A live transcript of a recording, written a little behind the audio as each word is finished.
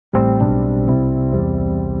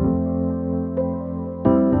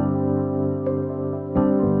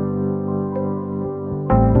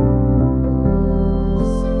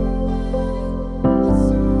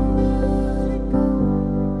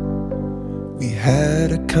We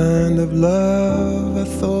had a kind of love, I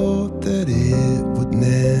thought that it would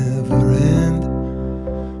never end.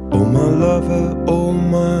 Oh my lover, oh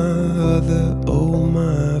my other, oh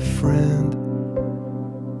my friend.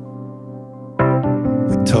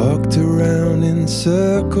 We talked around in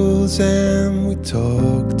circles and we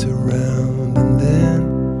talked around, and then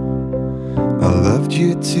I loved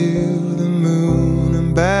you to the moon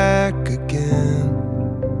and back again.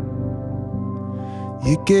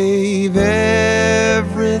 You gave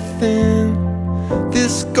everything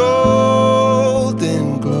this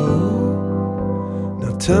golden glow.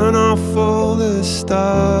 Now turn off all the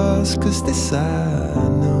stars, 'cause this I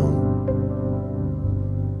know,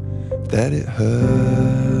 that it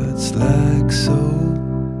hurts like so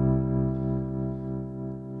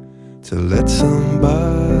to let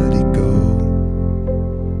somebody go.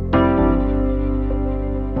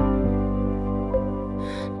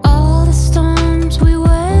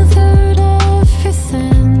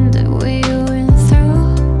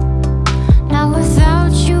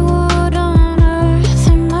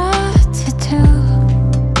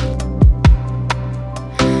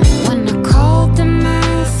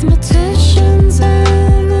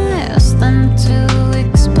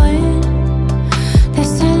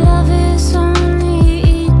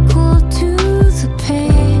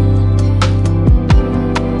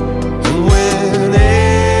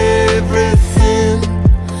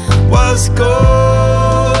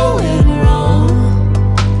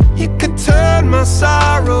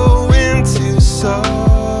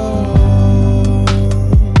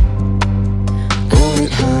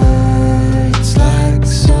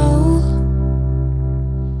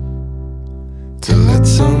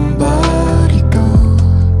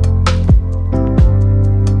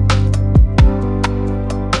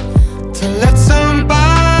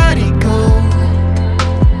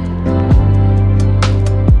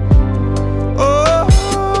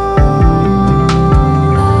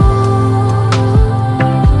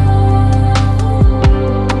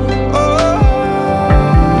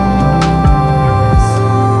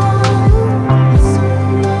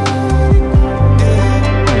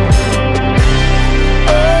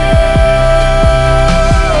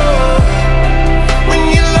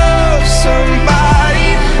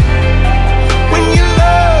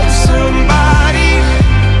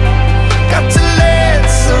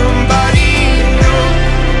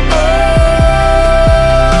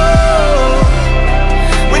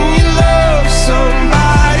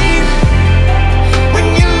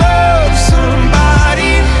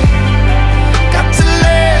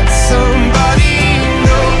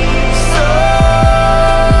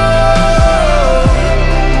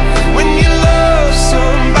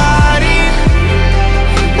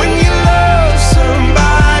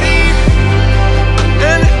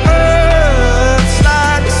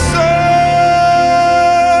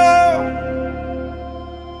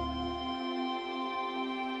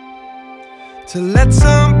 To let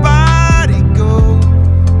somebody